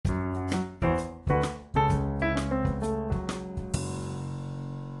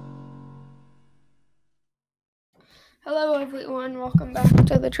Hello, everyone. Welcome back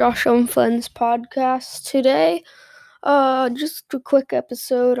to the Josho and Friends podcast. Today, just a quick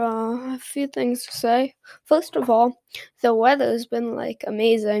episode. A few things to say. First of all, the weather's been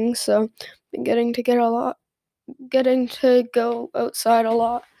amazing, so been getting to go outside a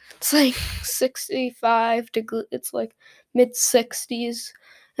lot. It's 65 degrees. It's mid 60s,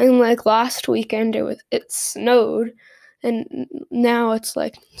 and last weekend it snowed, and now it's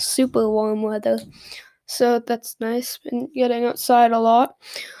super warm weather. So that's nice. Been getting outside a lot.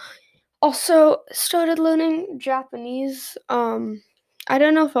 Also started learning Japanese. I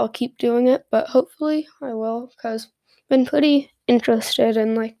don't know if I'll keep doing it, but hopefully I will, because been pretty interested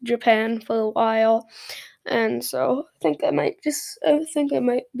in Japan for a while. And so I think I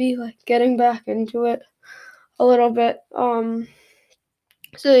might be getting back into it a little bit.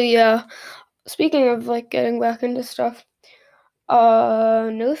 So yeah, speaking of getting back into stuff,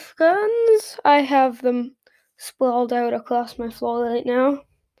 Nerf guns. I have them sprawled out across my floor right now.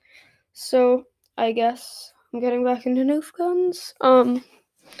 So I guess I'm getting back into Nerf guns.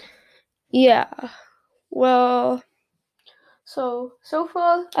 Yeah. Well, so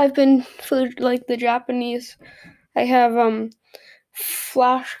far I've been for the Japanese. I have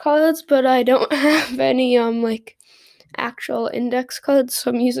flashcards, but I don't have any actual index cards.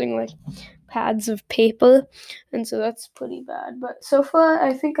 So I'm using pads of paper, and so that's pretty bad. But so far,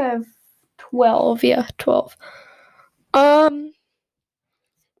 I think I have 12. Yeah, 12. So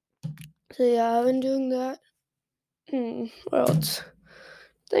yeah, I've been doing that. What else?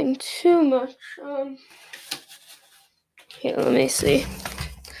 Think too much. Here, let me see.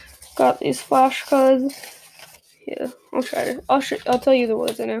 Got these flashcards. Here, I'll try to. I'll tell you the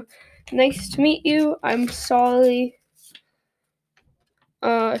words I know. Nice to meet you. I'm sorry.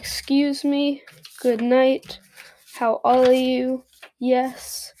 Excuse me. Good night. How are you?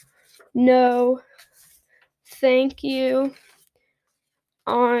 Yes. No. Thank you.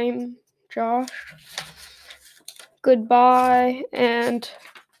 I'm Josh. Goodbye and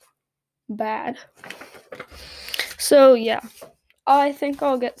bad. So yeah, I think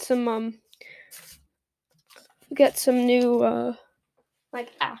I'll get some new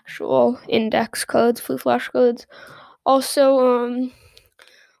actual index cards for flashcards. Also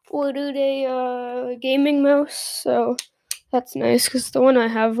ordered a gaming mouse, so that's nice because the one I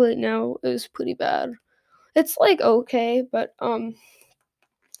have right now is pretty bad. It's okay, but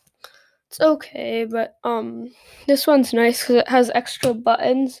this one's nice because it has extra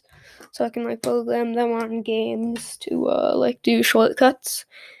buttons, so I can program them on games to do shortcuts.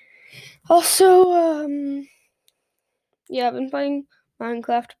 Also, yeah, I've been playing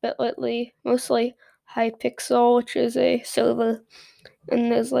Minecraft a bit lately, mostly Hypixel, which is a server,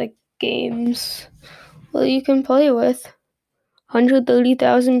 and there's games you can play with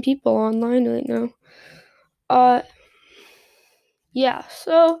 130,000 people online right now. Yeah,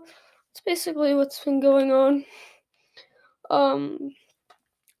 so that's basically what's been going on. I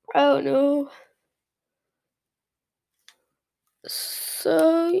don't know.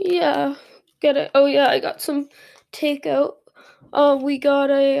 So yeah, get it. Oh yeah, I got some takeout. We got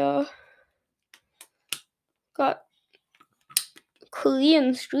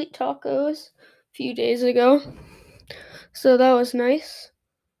Korean street tacos a few days ago, so that was nice.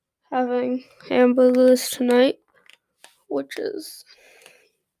 Having hamburgers tonight, which is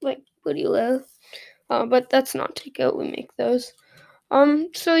pretty low. But that's not takeout. We make those.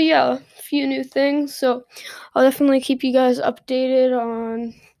 So yeah, a few new things. So I'll definitely keep you guys updated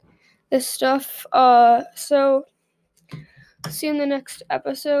on this stuff. So see you in the next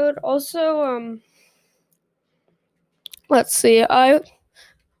episode. Also, let's see.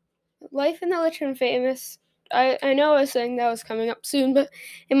 Life in the Rich and Famous. I know I was saying that was coming up soon, but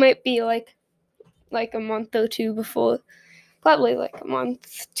it might be like a month or two before. Probably a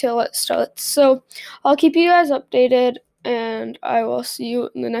month till it starts. So I'll keep you guys updated, and I will see you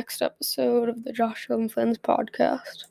in the next episode of the Josho and Friends podcast.